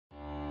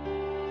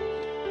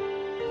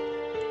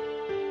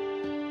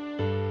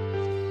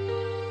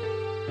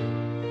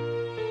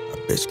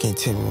Bitch, can't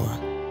tell me why.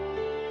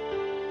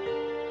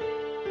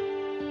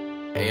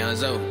 Hey, Young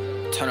Zo,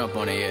 turn up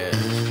on the ass.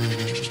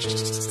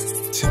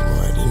 Tell me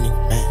why these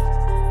niggas mad.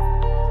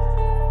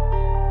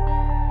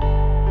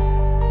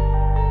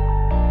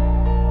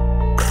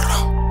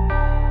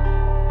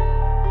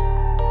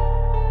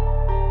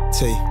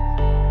 Tae.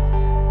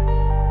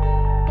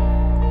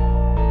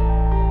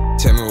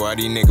 Tell me why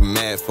these niggas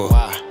mad for.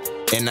 Why?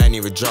 And I ain't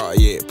even dropped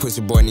yet.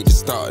 Pussy boy need to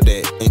start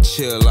that. And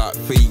chill out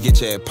before you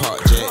get your ass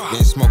parked, Jack.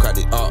 Then smoke out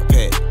the art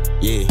pack.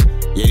 Yeah,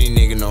 these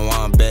niggas know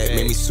I'm back.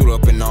 Make me suit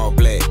up in all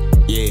black.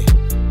 Yeah,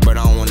 but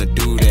I don't wanna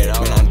do that.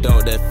 When I'm done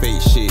with that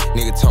fake shit.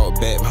 Nigga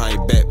talk back behind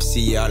your back.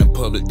 See you out in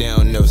public, they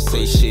don't never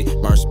say shit.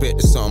 My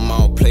respect is something I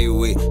don't play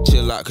with.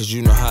 Chill out, cause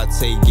you know how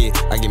Tae get.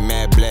 I get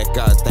mad black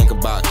eyes, think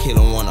about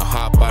killing, wanna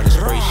hop out and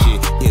spray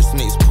shit. Yeah,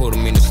 snakes put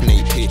them in the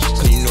snake pit.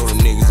 Cause you know them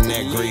niggas in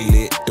that gray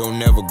lit. Don't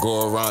never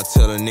go around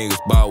telling niggas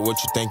about what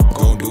you think you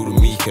gon' do to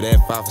me. Cause that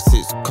 5 or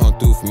 6 come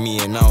through for me.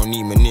 And I don't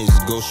need my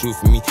niggas go shoot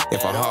for me.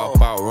 If I hop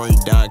out, run you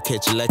down,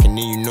 catch you lacking,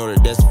 then you know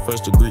that that's the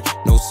first degree.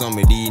 Know some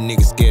of these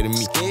niggas scared of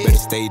me. Better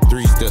stay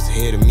 3 steps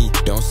ahead of me.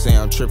 Don't say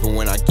I'm tripping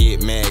when I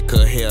get mad,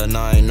 cause hell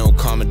nah, ain't no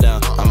calming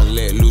down. I'ma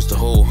let loose the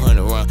whole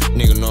 100 round.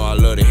 Nigga know I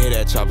love to hear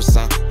that chopper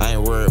sound. I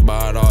ain't worried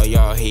about all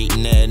y'all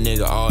hating that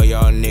nigga, all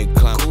y'all nigga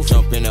clown.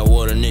 Jump in that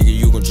water, nigga,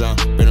 you gon' drown.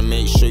 Better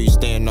make sure you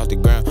stand off the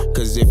ground,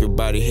 cause if your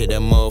body hit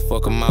that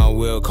motherfucker, mine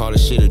will call the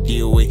shit a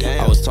DOA.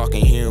 I was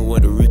talking, hearing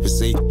what the Reaper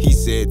say. He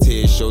said,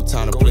 Tae, it's your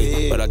time to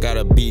play. But I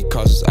gotta be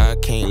cautious, I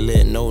can't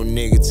let no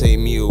nigga take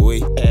me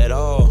away at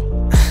all.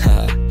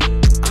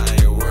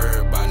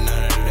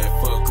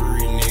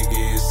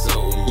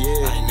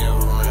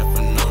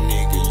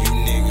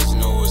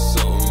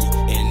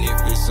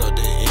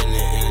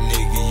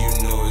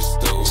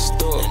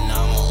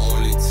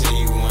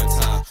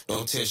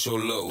 Test your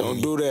luck. Don't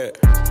do that.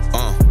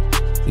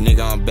 Nigga,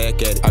 I'm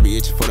back at it. I be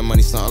itching for the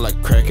money, something like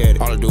a crack at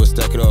it. All I do is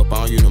stack it up, I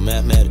don't use no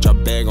mathematics. Drop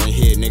a bag on your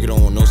head, nigga,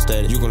 don't want no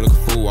static. You gon' look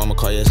a fool, I'ma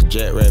call your ass a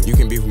jackrabbit. You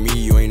can be with me,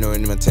 you ain't know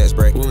any of my tax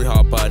bracket. When we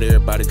hop out,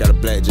 everybody got a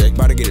blackjack.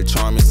 About to get a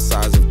charm, it's the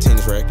size of a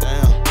tennis rack.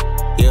 Damn.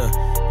 Yeah,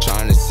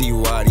 trying to see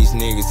why these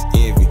niggas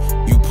envy.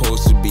 You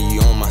supposed to be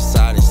on my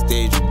side,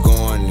 instead you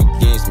going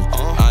against me.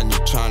 I'm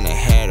just trying to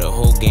have the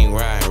whole gang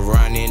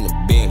riding in the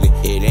Bentley.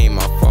 It ain't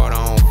my fault,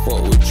 I don't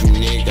fuck with you,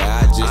 nigga.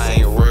 I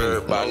ain't worried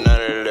about none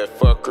of that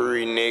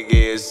fuckery,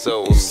 nigga. It's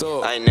up with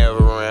me. I ain't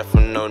never ran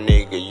from no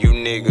nigga. You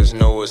niggas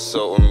know what's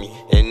up with me.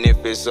 And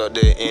if it's up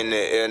there in the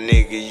air,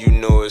 nigga, you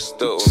know it's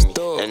stuck with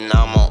me. And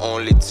I'ma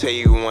only tell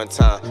you one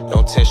time,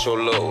 don't test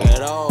your luck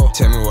at all.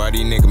 Tell me why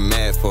these niggas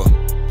mad for.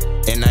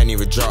 And I ain't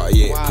even dropped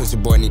yet. Pussy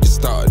boy need to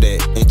start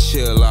that. And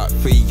chill out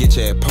before you get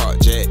your ass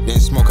parked, Jack. Then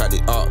smoke out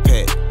the art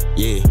pack.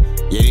 Yeah,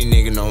 these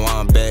niggas know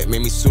I'm back.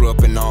 Make me suit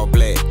up in all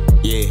black.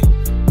 Yeah,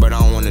 but I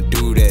don't wanna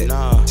do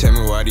that. Tell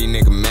me why these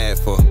niggas mad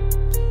for.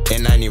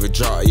 And I ain't even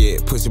dropped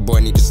yet. Pussy boy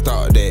need to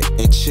start that.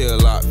 And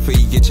chill out before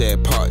you get your ass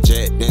parked,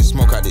 Jack. Then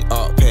smoke out the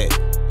art pack.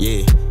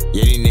 Yeah,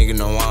 these niggas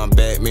know I'm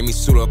back. Make me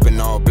suit up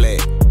in all black.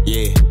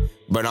 Yeah,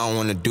 but I don't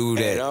wanna do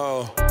that at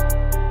all.